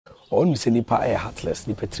On say nipa heartless,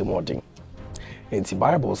 nipa trimoding. And the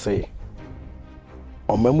Bible say,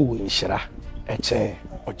 on memu inshira, eche,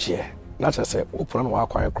 oche. Not just say, open wa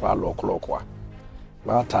kwa kra lokwa.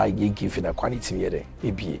 Na ta ye give in a quantity yere,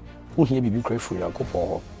 ebi. Who here be grateful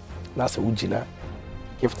yankopon. Na se ugina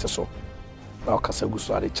gift so. Na kasa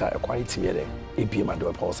gusu ade cha quantity yere, ebi ma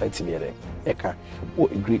do pa site yere. Eka,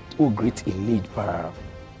 o great in need pa.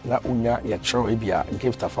 Na unya ya chro ebi a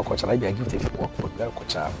gift afa kwa cha na ebi a gift afa kwa kwa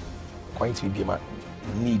cha. Quantity ebi ma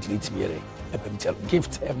need it yere.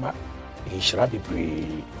 Gift Emma in Shrabi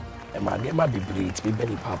Emma Emma be breed be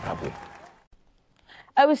benny papa.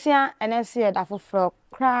 I was here and I see that for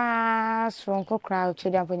crass from crowd to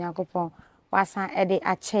the Otwinoko was an eddy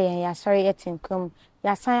a chain, ya sorry yet in come,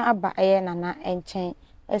 ya sign up by a nana and chain,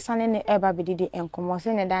 a son in the ever be did and come was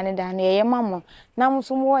in a danny danny, a mamma, now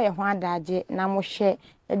some way a one daje, now share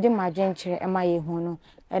a dimmer genture and my hono,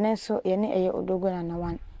 and then so any a odogo and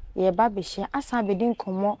one, ye baby share as I be didn't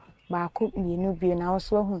come ba ko mienu bi na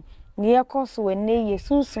so hu ne yekoso we ne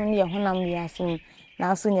yesunsun ye honam wiase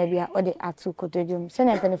na so nya bia ode atu kotodum se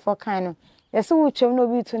na penifo kan no yese wo twem no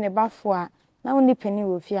bi tu ne bafo a na woni pani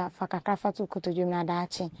wo fi a fa kakra fa tu kotodum na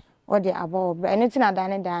daache ode abo bra ene ti na da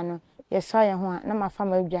ne da no yeso ye ho a na mafa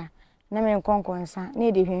madwa na me nkonkonsa na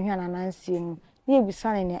de hwehwe na nansie mu na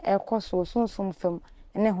ebisa ne ekoso sunsun fam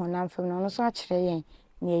ne honam fam no so a kire yen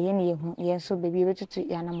ne ye ne ye hu ye so bebi betutu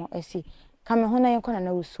ya na mo asi kame hona yenko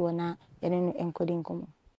Nana Wusu na yene enkodi nkomo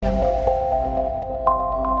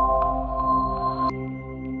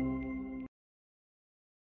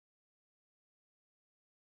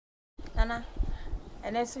Nana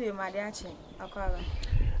ene so be made ache akwaba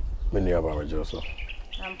Many of our Joseph.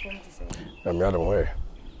 I'm pom to say I'm not aware.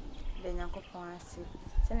 The Yankopon ase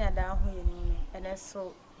se na da ho ye no ene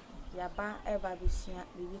so yaba eba bisia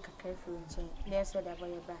bibi kakra fu nchen na so da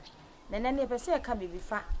boye ba Nana ne pese ka bibi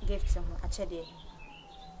fa gift ho achede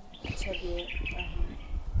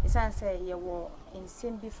isan say ye wo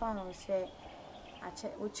insem bi fa ho say ache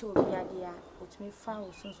ochi obi ade a otumi fa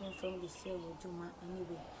wo sunsun from the say wo juma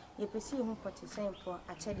anyway ye pese hu poti simple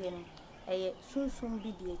achede no eye sunsun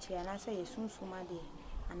bi de echi ana say ye sunsun ma de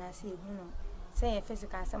ana say hu no say ye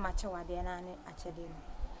physical say ma che wade na ne achede no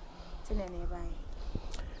tine ne bai.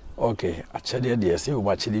 Okay, achede de say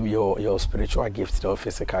we actually your spiritual gift or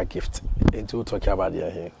physical gift into talking about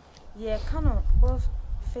here. Yeah, canon both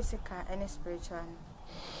physical and spiritual.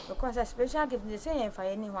 Because a spiritual gift the same for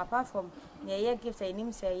any apart from the gift a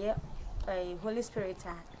name say Holy Spirit.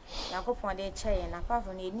 Yakopon de chair and apart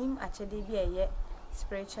from the name actually be a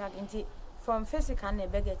spiritual into from physical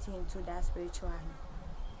and getting into that spiritual.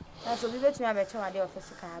 That's what we bet me a better idea of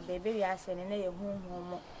physical baby. We are saying in a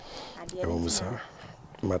home at the end. Sir,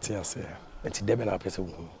 Matthias, it's Debin up as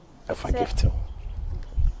a gift.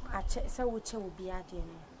 I check so which will be at the end.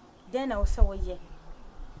 Then I was so ye.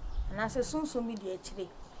 And I said, soon so media today.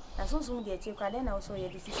 As soon as media take, then I also hear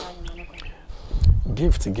this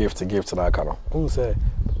Gift, and I can. Who say,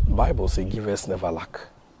 Bible say, give us never lack.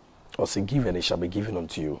 Or say, give and it shall be given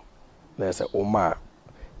unto you. There's a Oma,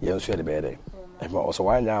 yes, you had the bed. And also,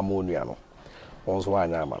 why now, Moniano? Also, why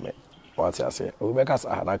now, mammy? What I say, Rebecca's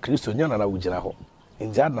a Christian, and I would general.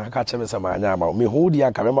 In that, I catch him as a man, me hold the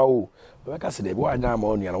Academy. Rebecca said, why now,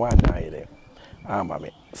 Moni, and why now? Ah,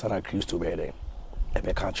 mammy, son of Christ to bed.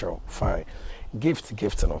 Ebe cultural fine gift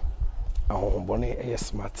no ahomboni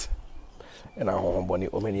smart and ahomboni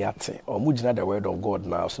omeniate or mujina the word of God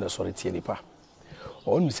now so sorry tie nipa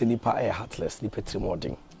or you say nipa heartless nipa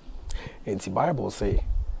trimoding and the Bible say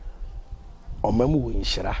omemu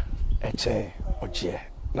inshira eche oje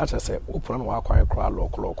na cha say open wa kwan kra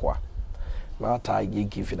lokwa na ta ye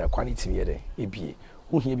give in a quantity yere ebie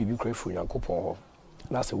wo hia bibi kra fu yankopon ho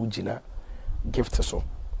na say ugina gift so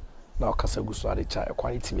na kasa gusu ade cha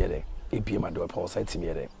quality mere ebie ma do pa site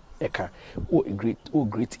mere eka o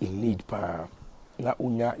great in need pa na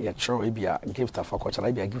unya ya chro ebia gift afa kwacha na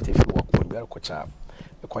ebia gift efi wo ko bia kwacha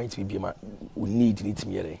quality ebie ma u need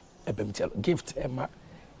mere ebem gift ema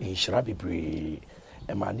inshira bebre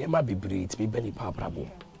ema ne ma bebre it be beni pa brabo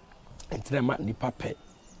entina ma ni pape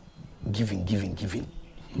giving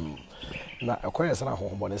na akwai sana ho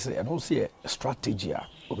bo ne say e don see a strategy a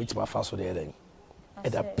obitima fa so there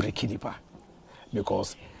eda break nipa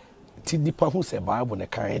because ti nipa who say Bible ne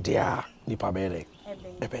kan dia nipa be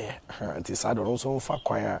ebe anti sad no so fa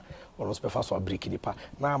kwan a ono so fa so break nipa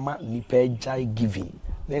na ama nipa jai giving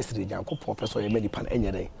na esre nyankopon person ye nipa na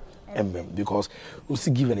enye den because we see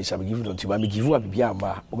given it shall be given unto you but me give you bibia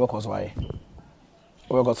ama obekọ so why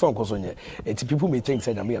obekọ so nko so nye enti people may think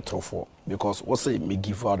say na me a trofo because what say me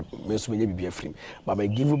give out me so me bibia free but me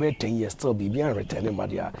give you 10 years still bibia return ma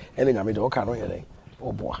dia ene nya me de o ka no ye den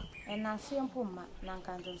oboa and I see Puma,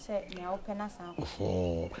 Nankan said, now open us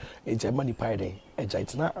out. It's a money pie, a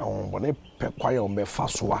giant on one quiet on me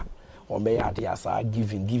faswa, or may I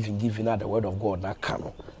giving at the word of God, not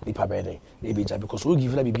cano, the pabede, maybe because we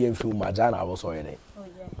give me being through Majana was already,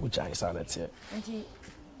 which I saw it here.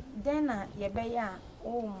 Then, ye bear,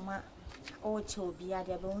 oh, my. Oh, chill, be at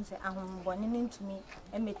their bones, and running into me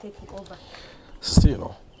and may take it over.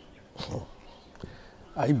 Still, no.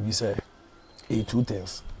 I be say, 2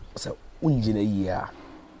 things. So, unjine year,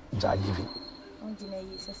 jar giving.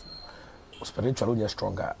 Spiritual,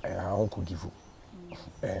 stronger, and how could give you.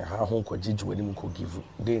 And how home could judge when you could give you.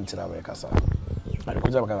 They in America, sir. And the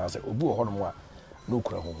Kujaman said, Obu Horma, no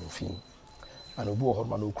crown home fee. And Obu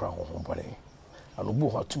Horma, no crown home body. And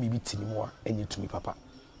Obu to me beating more, and you to me, papa.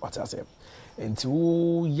 What I say, and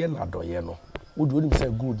to yen adoyeno, would say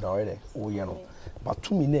good now, oh, yeno, but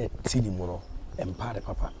 2 minutes tinimono, and pade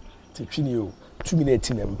papa. Teaching you 2 minutes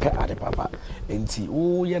in and pet at papa, and see,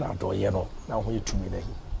 oh, yen adoyeno, now when you 2 minutes.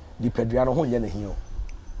 The Pedriano hon yen hill.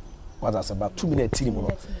 What I say about 2 minutes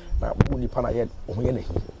tinimono, now only pana yet, oh, yen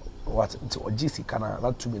what into a GC cana,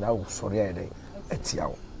 not 2 minutes, sorry, at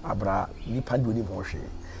Tiao, Abra, Nipan do him horsey.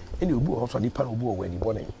 And you boo also Nipan will when you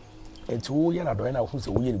bonnet. And to all yana doing who's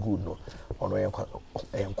a weird good no, or no,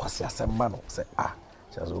 and quasi man say,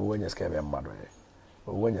 just when you scare a mother,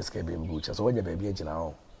 or when you scare him good, just when your baby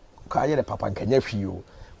now. Kaya the papa can you,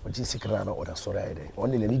 or Jissy Crano or the sorry,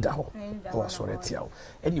 only the leader, or sorry, tiao.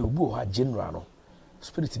 And you boo her general,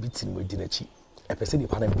 spirit beating with dinner cheap, a percent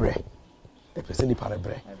upon a bread, a percent upon a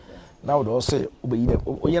bread. Now, they'll say,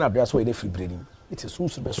 Oyana dress away the free breeding. It is soon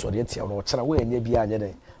to be sorry, tiao, or Chanaway and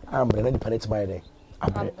Yabian, I'm Brennan Panet my day.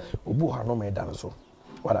 Obu ha no me dane so.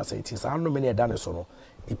 What I say it is I no me dane so no.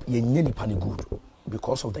 Ye nyeni pani good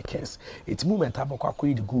because of the curse. It's moment abakwa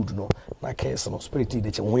akwa the good no. Na curse no spirit dey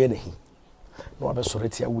che wo ye nahi. No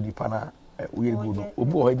abesoreti awudi pana we good no.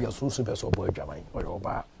 Obu ho bia sunsun be so boy adwaman. Oyo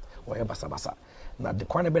ba oye basa basa. Na the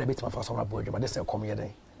kwan be na betima fa so na boy adwaman dey say come ye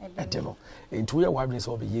den. E de no. Entu ye wa bi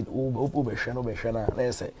say obe ye obu be hwe na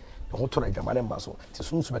na say ho to na adwaman mba so. Ti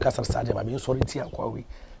sunsun be kasa sa adwaman be soreti akwa we.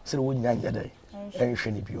 Say wo nya ye den. And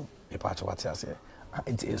she need you a part of what I say.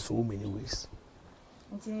 It is so many ways.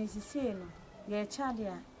 Until you see, your child,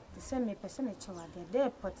 the same person, their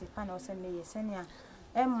potty panel send me a senior,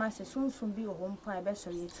 and must soon be a home pie best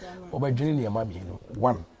of it. Over Jenny and Mammy,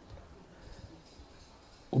 one.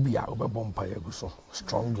 Ubia over Bompire Gusso,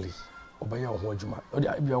 strongly. Obey your Wojuma, or the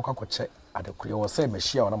Ibioca check at the Creole, say,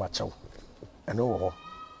 Machia on a macho. And oh,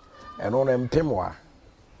 and on them Pemoa,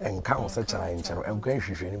 and count such an angel, and grand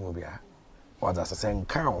she movie. What does a same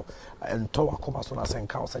cow and toa come as well as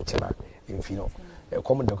cow such in Fino. A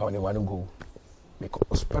common dog on one go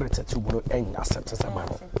because spirit at 2 and accept as a man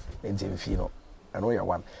in Fino. And we are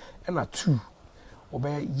 1 and a 2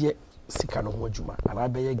 obey yet sick and Wojuma, and I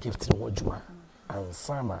bear a gift in Wojuma and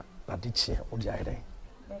Sama Nadichi or the idea.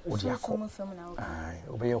 Odiako,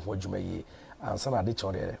 obey Wojuma ye and Sana ditch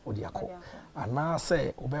or the Odiako. And now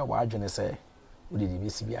say, obey what you say, would the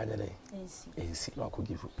BCB other day? Is I could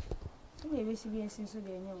give you.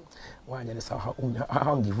 Why, yes,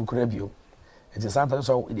 how give you crabio? It is sometimes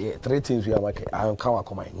so 3 things we are working. I am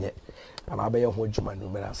come yet, and I bear what you might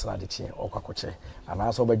number Sadichi or Kakoche, and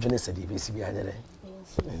also by Jenny said the BCB other day.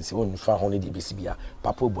 And she won't find only the BCB,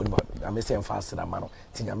 Papa Bonma, I may say faster than Mano,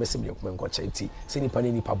 Tina Messim, Cochetti, Sini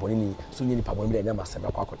Panini Pabonini, Sunini Pabonini, and Yamasa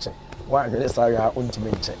Kakoche. Why, yes, I are on to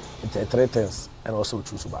mention it 3 things and also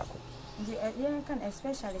choose tobacco. You can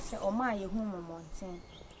especially say, oh, my home mountain.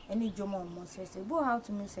 Any Jomo says, go how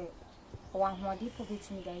to me say, one more deep of it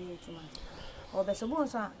to me, or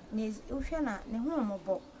Bessobosa, Nis Ufiana,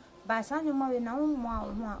 Nehum, by San Mary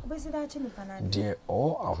now, was it actually Panan? Dear,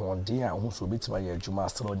 all our one dear, who beats my Juma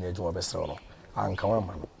still on your Juma Bessono, and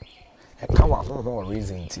Kawaman. A Kawa home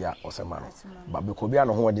reason tia or some man, but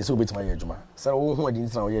Becobiano who disobeyed my Juma. So who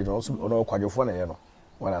didn't know you also know quadrophone.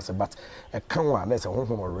 Well, I said, but a Kawa, that's a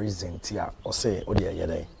home reason tia or say, oh dear,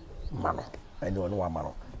 yede, mano, I don't know a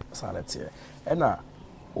mano. Silence here. And now,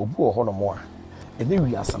 Obu or more. And then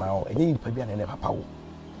we are now, and then Pabian and never power.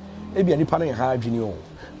 Maybe any panel hard, you know,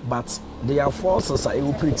 but they are forces I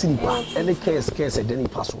will pretty and the case at any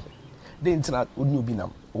passel. The internet would you be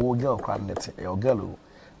now, old girl crying it, or girl,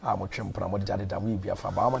 I'm a chimp, I'm what daddy that we be a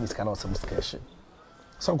farmer is kind of some scarce.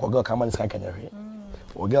 Some girl come on is like canary.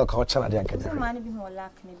 Or girl called China can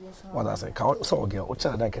what I say, so girl, or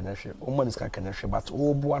China can woman is like canary, but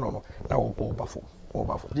oh, one now all buffalo.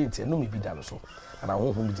 Over for didn't no me be done so, and I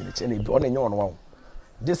won't be in it. And on your one.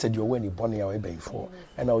 They said you're when you bonny away before,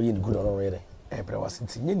 and now you're good already. Every was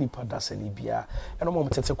in any padas and Ibia, and a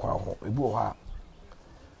moment to quaho, a boha,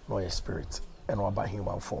 no spirit, and all by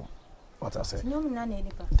human form. what I say no na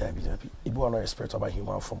nipa dabi ibu ono spirit of a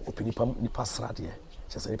human from opinipam nipa srade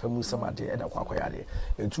chese nipa mu samade e da kwakoyade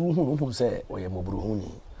entu hu say oye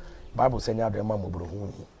mobruhuni bible say nya do ma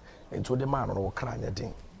mobruhuni entu de ma no kra nya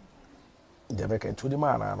den de be kan entu de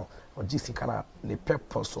ma na no ogisi kana ne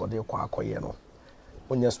purpose o de kwakoye no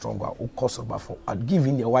onye stronger o cost ba for I'd give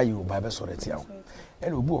in the why you bible so that yawo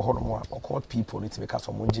and obi o hono mo called people need to make us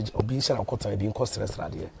some jiji obi nshara nkota bi nko stress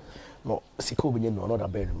rade no sika obi no no da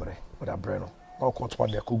be numere o da bre no no court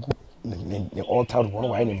one de kogu ne altar one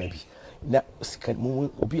why ne mabi na sika mu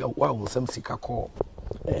obi wa wo sam sika ko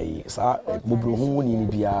sa mobro hu ni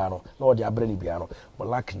bia no na o de abre ni bia no mo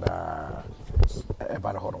lack na e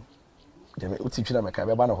ba na hono de me uti twina me ka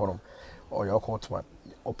be ba na hono o yo court one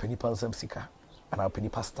openi pansam sika ana openi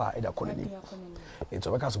pastor e da koloni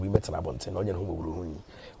into because we met na bonte no nya no mobro hu ni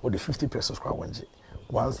o de 50 pesos kwa wanje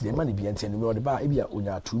once the money be ante no the ba e bia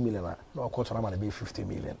onya 2 million na o court na ma na be 50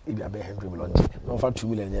 million e bia be 100 million no fa 2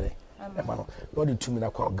 million nyere e ma no no the 2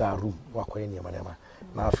 million kwa ga room wa kwa ni ma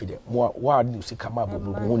na afide mo wa ni usika ma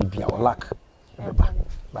bobo hu ni bia o lack e ba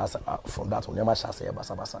na from that on ma sha say e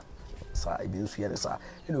basa basa sa e bi nsu yere sa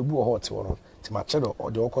e no obi wo hot wo no ti ma chedo o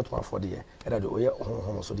de o court ma for de e da de o ye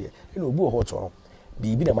honhon so de e no obi wo hot wo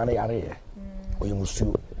bibi na ma na yare ye o ye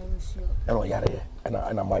musuo e no yare ye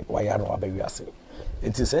na ma wa yare no abawi ase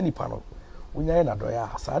enti se nipa no unya ye na do ya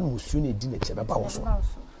sa na musuo na di na che be ba wo so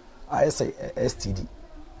I say STD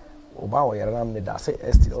oba wo yare nam ne da say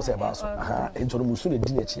STD o say ba so aha enti no musuo na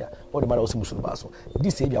di na chi a o de ma na o say musuo ba so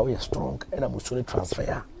this say bia wo ye strong e na musuo na transfer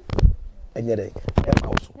ya enye dey e ba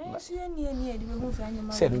wo so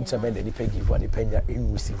say don't tell me the give one penya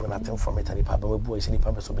in receive nothing from it and papa bu isi ni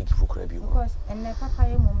papa so be give kura bi because enne papa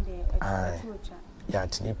ye mom de extra ya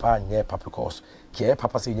tini pa nye papa because ke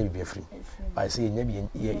papa say nya bi afrim I say nya bi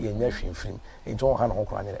ye nya hwemfrim enti on ha no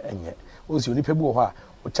kura nya enye o si oni pa bu ho a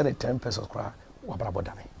o chane 10 pesos kura wa brabo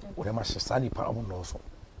dane o de ma hye ni pa o no so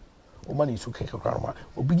o ma ni su keke kura ma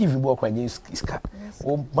o bi give bu kwa nya iska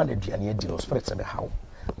o ma na duane adi no spirit be how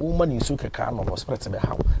o ma ni su keke no spirit be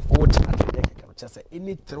how o chane just say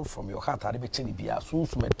anything from your heart are be chini bia so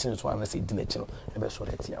metin so an say di na chino e be so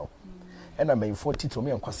retia o e na me 40 to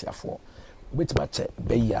me ankwasiafo obetima che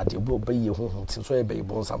be yi ade obo be yi honhom tin so e be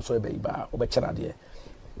bon sam so e be ba o be chena de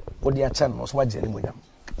o de a chen no so wa jere ni munyam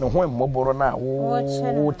no ho mmoboro na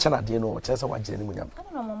wo chena de no che se wa jere ni munyam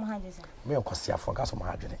ana mo ha je se me ankwasiafo ka so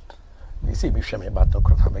ma adwene me say be hwe me ba to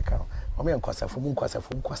kro me ka o me ankwasiafo mu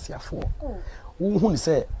nkwasiafo wo hu ni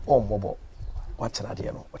say o mmobo wachana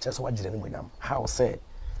de no wacha so wagire ni munyam how say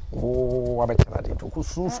wo wabechana de to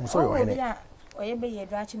kususu so yo hene oye be ye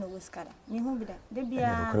dwachi no wuskara mi hu bi da de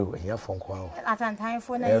bia no kre here fon ko awo atantan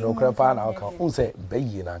fo na e no kre pa na ka un say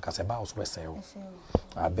beyi na ka se ba so be say o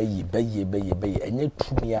a beyi enye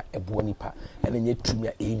tumia ebo nipa ene enye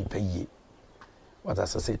tumia e nipa yie wata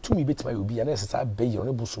say tumi betima yo bia na se sa beyi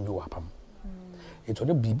no busu bi wapam eto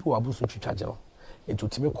ne bibi wa busu twitwaje no eto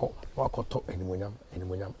time ko na akoto animonyam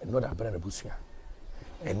no da bra na busua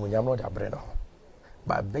animonyam no da bra na ho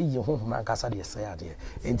ba beyi ho na nkasa de say ade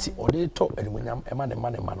enti ode to animonyam ema ne ma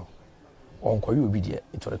no onko yi obi de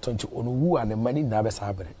eto de tonti onu wu ane mani na be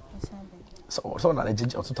sa bere so na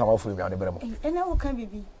leje otuta ma furu mi ane bere mo ene wo kan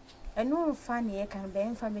bibi eno fa ne ye kan be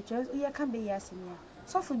mfa me che ye kan be yasimia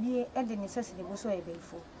sofo bi e de ne sese de bo so e be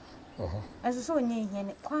fo eso so onye ihe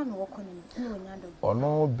ne kwa no woko ne onya do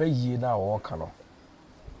ono beyi na wo ka no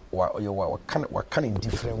wa can in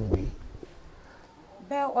different way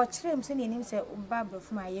be o kirem se ne nim se bible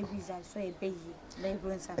fu ma ye visa so e beyi be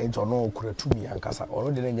bronsa ento no okura tumi ankasa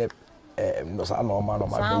ono de nye no sa no ma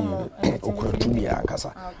beyi okura tumi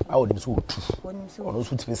ankasa a onim so otu ono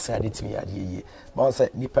so timi sa de timi ade ye ba say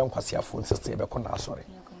nipa nkwasiafo nsese be ko na asore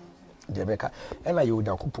de be ka ela ye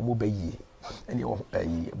odakopo mo beyi ene o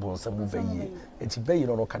bonsa mo beyi enti beyi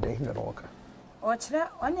no ka de hwe no ka o kire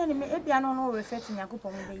onye ne me ebia no refer to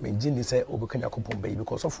yakopom beyi me njini say obeka yakopom beyi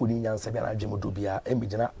because of uni nyansa bia na adwemo do bia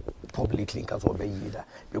embigina publicly nka so beyi da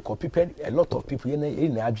because people a lot of people ye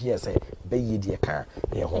na adwe say beyi de ka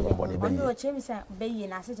ye ho mo ne beyi o kire mi say beyi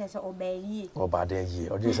na se say o beyi o ba de yi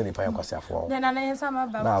o je say ni pa yakwasiafo na yensa ma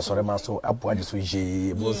ba na sore ma so apo ade so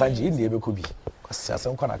je bo sanji ni ebe ko bi kwasiasa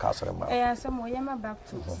nko na ka sore ma asem o ye ma back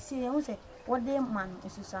to see you say what dey man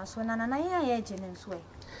isusa so na ye je ne nso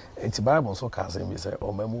enti bible so ka say me say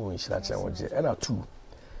o mamu nhira che woje e na two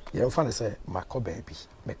ye mfa ne say makoba bi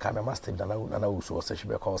me ka me master Nana Wusu o say hwe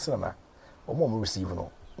be ka o say na o mo receive no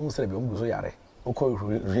un say be o guzo yare o ko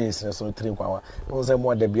race ne so three kwa un say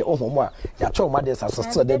mo da bia o mo a ya cho ma de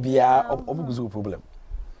so da bia o guzo problem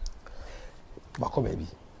makoba bi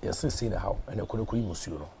ye say na how ene ko yi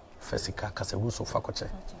musuo no fasika kasa Wusu fa ko che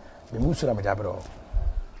me musuo na me da bro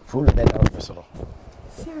problem na da person.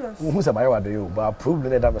 Serious. Who say my wa do you, but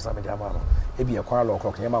problem na da person me dey ama no. E bi e kwa lo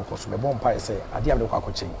clock, e ma nkoso me bon pai say ade am de kwa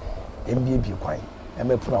akọche. MBA bi kwan. E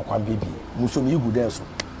ma puna kwan baby. Muso mi gu den so.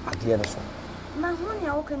 Ade ne so. Na ho ne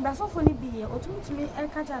a wokan ba so fo ni bi e otumtumi e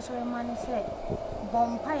ka cha so e ma ne say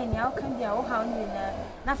bon pai ne a wokan bi a wo ha ni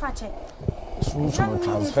na fa che. So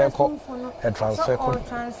transfer ko e transfer ko.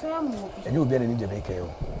 Transfer mu. E you be na ni de make yo.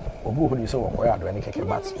 Obu ho ni so wo koya do any keke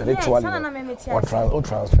but spiritually or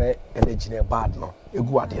transfer energy na bad no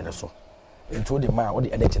egu ade ne so into the man or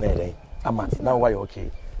the energy na dey ama now why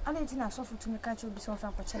okay ana ti na sofu to me catch obi so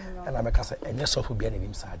fa kwache me no ana me ka say enye sofu bia na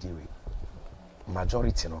nim sa ade we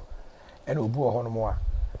majority no ena obu ho no mo a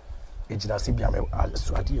ejina se bia me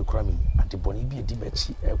so ade ekura mi ade boni bi edi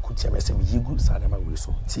bachi ekutia me se me yigu sa na ma we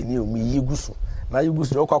so ti ni o mi yigu so na yigu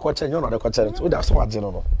so okwa kwache nyo no de kwache so da so ade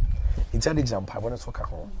no no it's a jam pa bonus for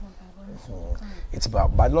kaho. It's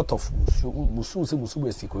about by a lot of musu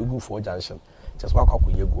basic we go for junction. Just walk up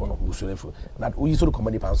with you go on musu. Not we used to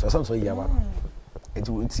come the so some so yama.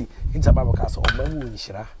 It's about castle or mamu in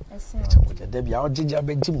shira. Debbie our ginger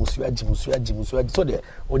bed jimusu so there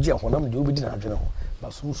or jam when I'm doing dinner general.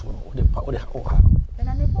 But soon the power then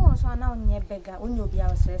I never so now near beggar when you'll be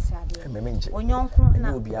our stress. When your uncle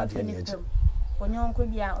will be at the edge. When your uncle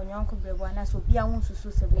be on your uncle Brewana, so be a wound to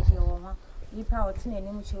sue or nipa otine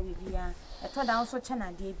enim che obia eto da so che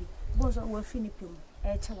na de bi bo so wo finipim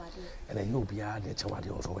e che wade and then you be a de che wade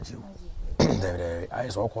also oju there I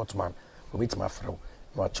so court man obi tima frem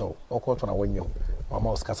no acho okoto na wanyo mama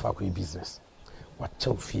oskasa kwa business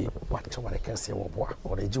wacho fie wacho wale kase wo boa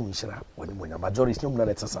o de jiwu nhira woni munya majority nyum na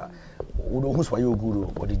letesa wo do hu so ayo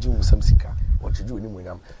guru o de jiwu samsika o de jiwu ni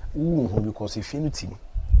munya wo hu because if you timi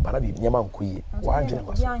bara bi nyama nkoyi wa adwene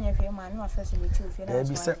maso ya anya fe ma no afese le tu fe na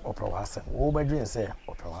bi se oprawase wo badwen se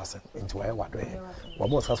oprawase enti wa wado he wa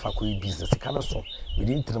mo sasa fa koyi business kana so we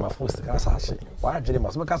didn't tell my first kana sa hye wa adwene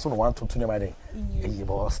maso be ka so no 1 to 2 nyama den eyi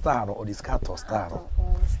bo star no o discato star no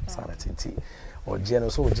sana tinti o jeno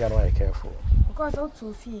so o jeno I careful because o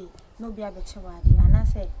to fi no bi abeche wade ana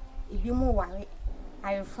se ebi mo ware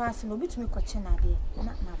ayo fast no bitumi ko che na de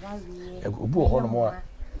na wa wi obu ho no mo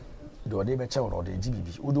do de be che wo de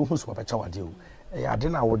GBB wo do hu so be che wade o e ade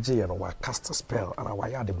na wo je ye no wa cast spell and wa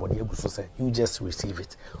ya de body aguso say you just receive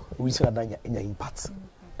it we see adanya enya impact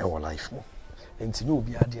e wo life mo enti no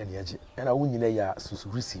obi ade na ye e na wo nyina ya susu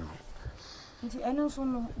receive nti eno so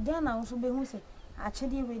no de na wo so be hu say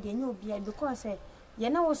achede we de nya obi because ye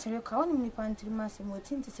na wo sere ka woni nipa ntirima se mo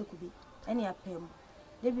tinti se kubi ene apem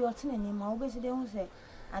de bi otene ni ma wo be se de hu say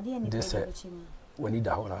ade ni be de chimi when you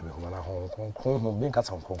down na me homa na hon me nka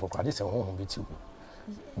san kon ade se hon be ti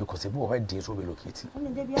because ebu o dey so be locate oni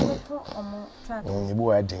de bi abeto omo track ebu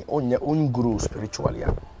o dey onye grow spiritually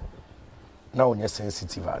na onye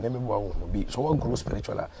sensitive na me bu awo bi so one grow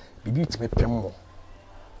spiritually bibi ti me pem mo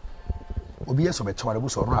obi yeso be chawale bu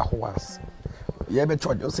so ro aho once ye be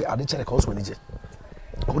chawale o say ade chere ka o so ni je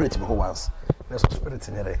o re ti me ho once na so spirit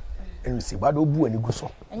ni re and you see bad obu ani gu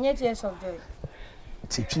so enye tears of joy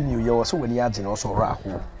teaching you you also when you age no so ra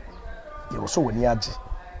ho you also when you age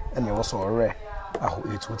and you also re aho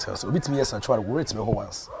it hotels obi timi yes actually we rate me ho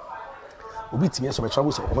once obi timi yes be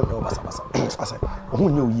travel so ho no basa asa ho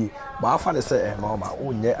nye oye ba afa le say no ma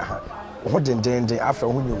o nye aha ho dendenden afra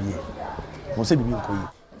ho nye oye mo se bibi nkoyi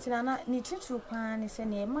tinana ni chichu pa ni se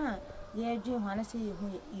ne ma ye adwen ho ana se ye hu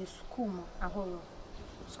ye school mo ahoro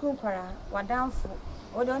school kwara wadamfo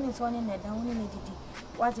o de oni so ni na dan oni ne didi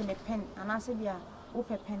waje ne pen ana se bia wo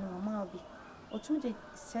pepen no ma obi otumde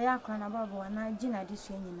se ya akra na babo na gina di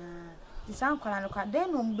so nyina di san kwara no kwa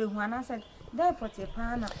den no mbe hu ana se dey pote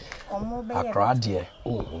pa na omo be ye akra de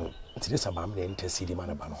ntire sabam ne ntesidi ma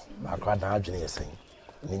na ba no akra da adwene yesen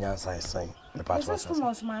ni nyansan san me pa to so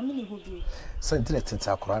mo so ma mi ni hobi so ntire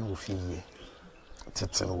tete akra no fi yie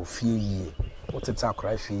tete no fi yie o tete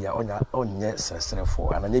akra fi ya onye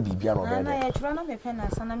sresrefo ana nya bibia no be na ye tro na me pen na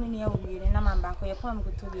sana mi ni awu yire na mamba ko ye pam ko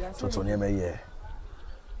tobi ya so to ne me ye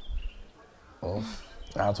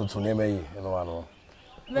to ne me ye no ano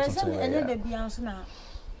me se enye da bia so na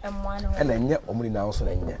emwa no ena enye omuni na so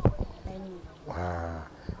na enye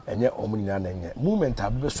enye omuni na enye movement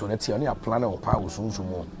abebe so na ti oni a plan o pa wosunsu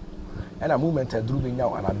mo ena movement aduru be nya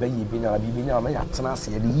ana bayi be nya bi nya na ya tena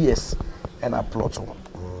se ye years ena plot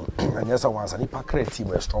enye sa wansa ni pa create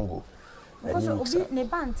team strong because obi ne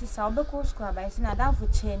banti sa obeko school ba isi na danfo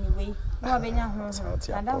che ni we no obenya ho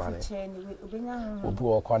na danfo che ni we obenya ho obi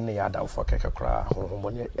o kwa ne ya danfo keke kra ho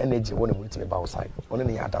money energy woni mo timi ba outside woni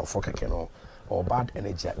ne ya danfo keke no or bad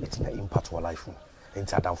energy it na impact your life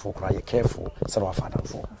into danfo kra you careful so wa fa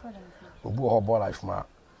danfo obi o bo life ma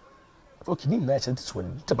okay ni na che this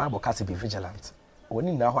one the bible can be vigilant when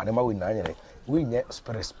you now and we nine we net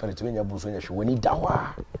spirit when you boost when you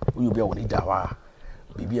dawa we will be when you dawa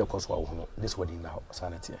be a cause this wedding now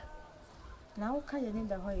sanity. Now can you need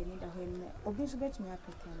the way you need a way obviously bet me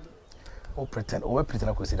pretend or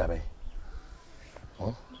pretend I could see that way.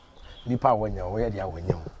 Nipa when you're where they are when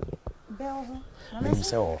you bell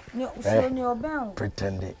so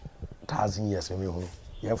pretend 1,000 years maybe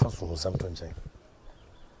you have for something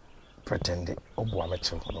pretend obo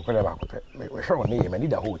amacho no kwere ba kopɛ me hwɛ wo ne yɛ mani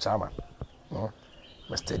da ho chama no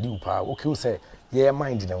Mr. Dupa okay wo say ye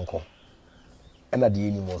mind ne nko ɛna de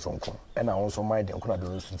yɛ ni mo so nko ɛna wo so mind nko na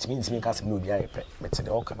do so ntimi ka se no obi ayɛ pɛ mete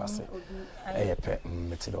de o kana se ɛyɛ pɛ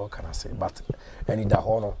mete de o kana se but ɛni da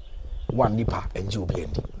ho no one nipa enje obi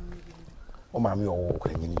andi o ma me o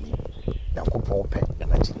kwere nyini ni yakopɔ pɛ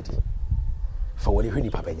ɛna gyidi fa wo ne hwɛ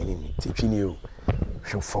nipa ba nyini ni ti twini o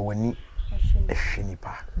hwɛ fa wani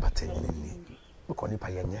nipa but ni because nipa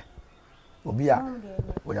yenye obi a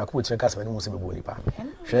onyakopo tire kasa mani mu se bebo nipa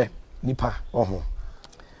hwe nipa oho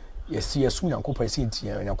yesi yesu nyakopo esi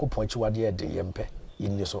ntia onyakopo achiwade ede yempe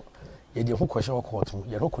yinni so ye de ho kwehye okoto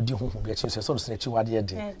ye rokodi ho bi achi so so achiwade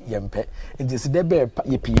ede yempe nti se de be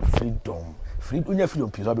ye pi freedom unya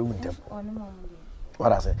freedom pi so be wuntem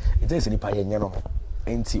what I say it is nipa yenye no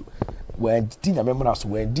enti when di na memra so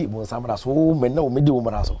when di mo samra so me na o me di wo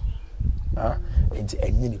mra so enti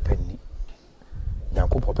enye ni penni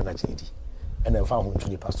nyankopɔ pɛ na gyedi ɛna mfa ho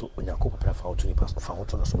ntuni pa so nyankopɔ pɛ fa ho ntuni pa so fa ho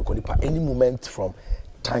to no so because nipa any moment from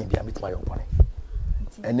time bia meet my opone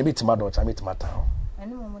ɛne meet my daughter meet my town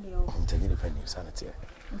ɛne mo de yo enti ni penni sanity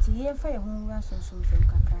enti ye fa ye ho nwa sonsom fem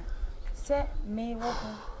kakra sɛ me wo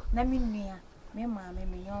ho na me nua me ma me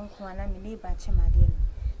nyonko ana me ne ba chemade no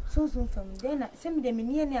sonsom fem de na sɛ me de me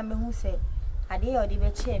nie ne a me hu sɛ ade ye odi be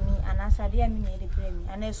che mi anasa ade mi ne de bre mi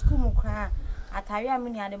ana school mu kra atare a mi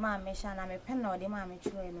ne ade ma me sha na me pen na ode ma me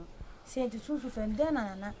chwe no se nti sunsu fen de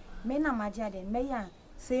na me na maje ade me ya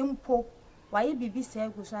se mpo waye bibi se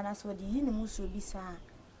egu so ana so de yi ne mu so bi sa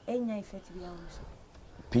enya effect bi a wo so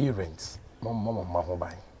parents mama ma ho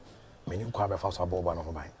ban me ni kwa be fa so abo ba no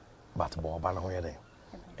ho ban but bo ba no ho ye de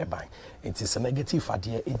e ban it is a negative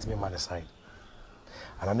ade it me man side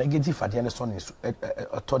and a negative ade ne so ne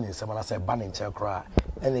atoni nsema na say ba ne nche kra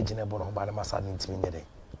energy ne bo no ba ne masa ne ntimi nye de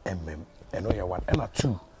eno ye one and a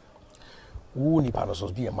two who ni pa so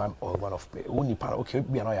be a man or one of who ni pa okay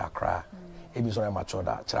be no ya kra e bi so na mature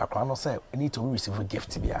da kra kra no say need to receive a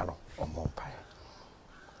gift bi ano o mo pa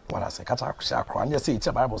what I say kata kra na say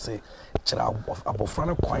the Bible say kra abofra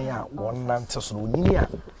no kwan a won nante so no nyini a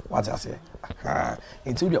what I say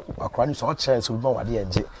until the akra ni so chance we bon wade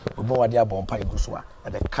enje we bon wade abon pa iguso a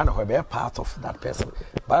the kind of be part of that person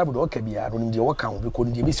Bible do okay bi a no ndi wo kan we ko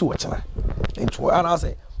ndi bi si wo chena into and I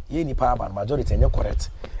say ye ni pa ban majority enye correct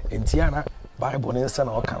entiana Bible ne nsa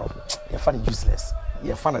na o kan ye fa useless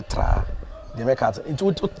ye fa na tra de make out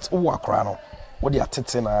into wo akra no wo de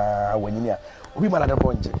atete na wanyini a obi mara de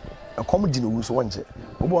bonje akom di no wu so wonje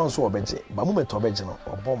obo onso obeje ba moment obeje no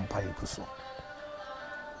obom pa ikuso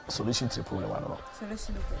solution to the problem ano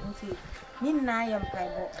solution to ni na yam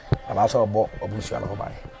paibo aba so obo obusu ano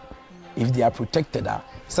bai if they are protected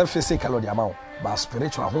self physical the amount but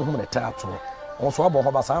spiritual honhom na tato also abo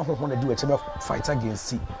ho ba sa honhom na di we cheme fight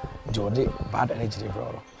against the bad energy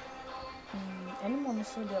bro any mom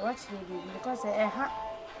so dey watch baby because ha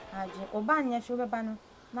aje oba nya hwe beba no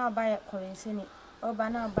na oba ye currency ni oba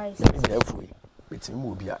na oba is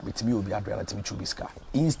betimi obi adwa na timi chubiska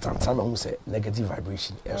instant na hu say negative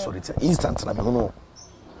vibration e so it instant na me hu no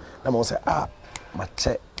na mo say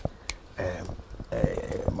mache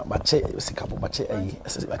mache sikapo mache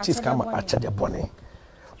mache skama ache de bone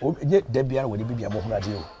o nye de bia we de bibia mo hu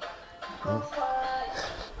ade o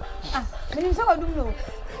me so odum no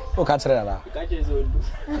o ka kire na ka kire so odum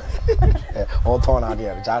o ton na de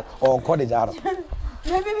ja o ko de ja no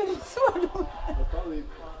me so odum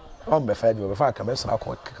on be fa di o be fa ka me sra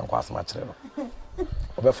ko kan kwa asma kire no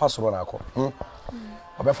o be fa soro na ko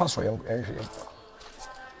o be fa so yen hwe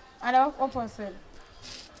ada o ponse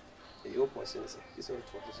eu posso ser isso é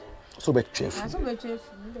so be chef so be chef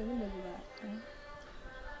ni de ni de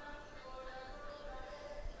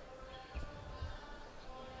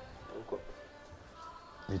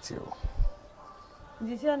Litio.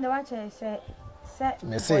 This is the watch say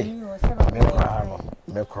me say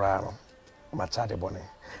me crano machade bone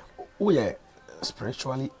we are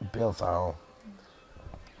spiritually built our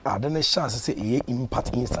don't chance say e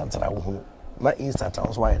impact instant na wo na instant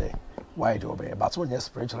was why do obey but when you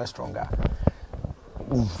spiritually stronger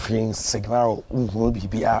feeling signal will be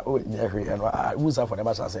o nyehwe and who's for the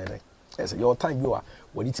matter say say your time you are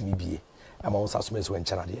what it me be am also so when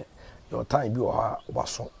channel there your time you are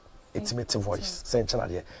waso intimate voice say chana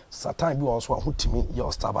de satan bi won so ho timi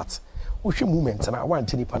your starbat wo hwe movement na wan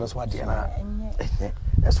tini pa no so ade na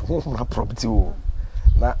eso ho na property o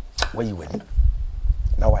na where you went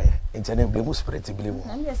na why internet blame spirit blame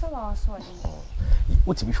na me say wa so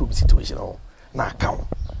what be show situation o na account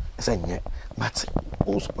say nye but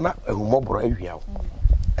na ehumobro awia o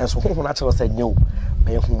enso ho na chere say nye o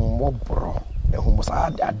be ehumobro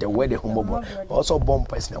ehumusa ade we de ehumobro also bomb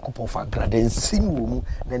person yakopon fa grade nsim wo mu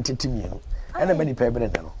na ntitimi no ena mani pe be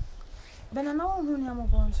no bena na wo hu ni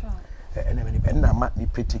amobon so ena mani be na ma ni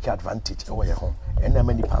take advantage e wo ye ho ena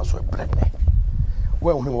mani pan so brene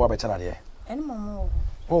we hu ni wo ba chana de eni momo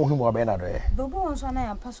wo hu mo ba na do e dobo won so na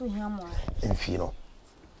ya paso hiamo enfi no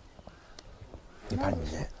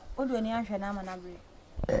depanye odo ni ahwe na ama na bre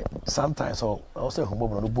sometimes also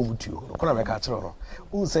humbo no bom tuo no kona me ka kire no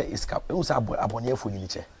un say escape un say abonefo ni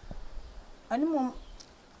che eni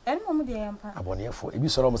mom de yampa abonefo ebi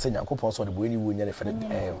soro mo say Nyankopon so de bo eni wo nya ne fe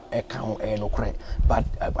e ka ho no kore but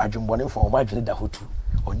adwumbonefo o ma dwere da hotu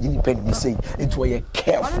onyi ni pen ni say it wo ye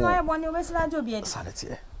careful ono ya boni obesila jo bi sanity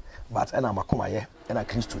but ena makoma ye ena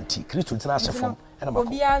Kristo nti na chefom ena makoma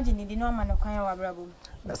obi aji ni di no ma no kwan ya wabrabo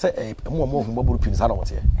na say mo humbo pi sa na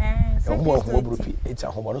wote mo humbo pi eti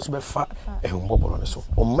ahombo no so be fa humbo no so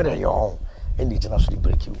o mere ye on eni gina so di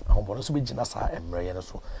break you ahombo no so be gina sa emre ye no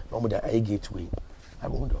so na mo da I gateway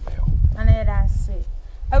abo hu do be yo ana ye da se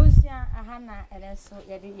awusia aha na eleso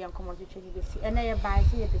ye de ye nkomo twetwe di si ena ye bai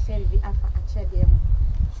se ye de se bi afa ache de ho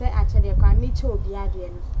se ache de kwa mi che obi ade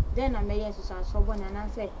no then na me ye so so bo na na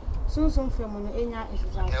se sunsun femu no enya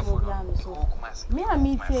isusa so obi am so me a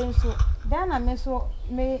mi tie so then na me so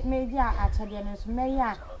me dia ache de no so me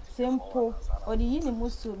ya sempo odi yi ni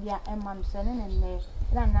musu bia emam so ne ne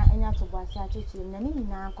na enya to bo ase achechi na ni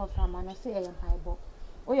nyina akofra ma no se ye mpaibo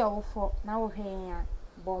oya wofo na wo hwen ya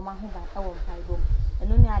bo ma ho ba e wo mpaibo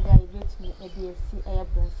eno ni ada e betimi e bi esi e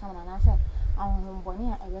brensam na se ahonhombo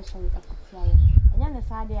ni a e so akutia ye enya ne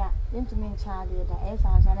sade a yentumi ncha de da e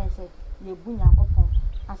sa na se ye bu Nyankopon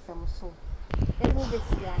asem so e bu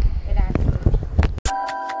besia e da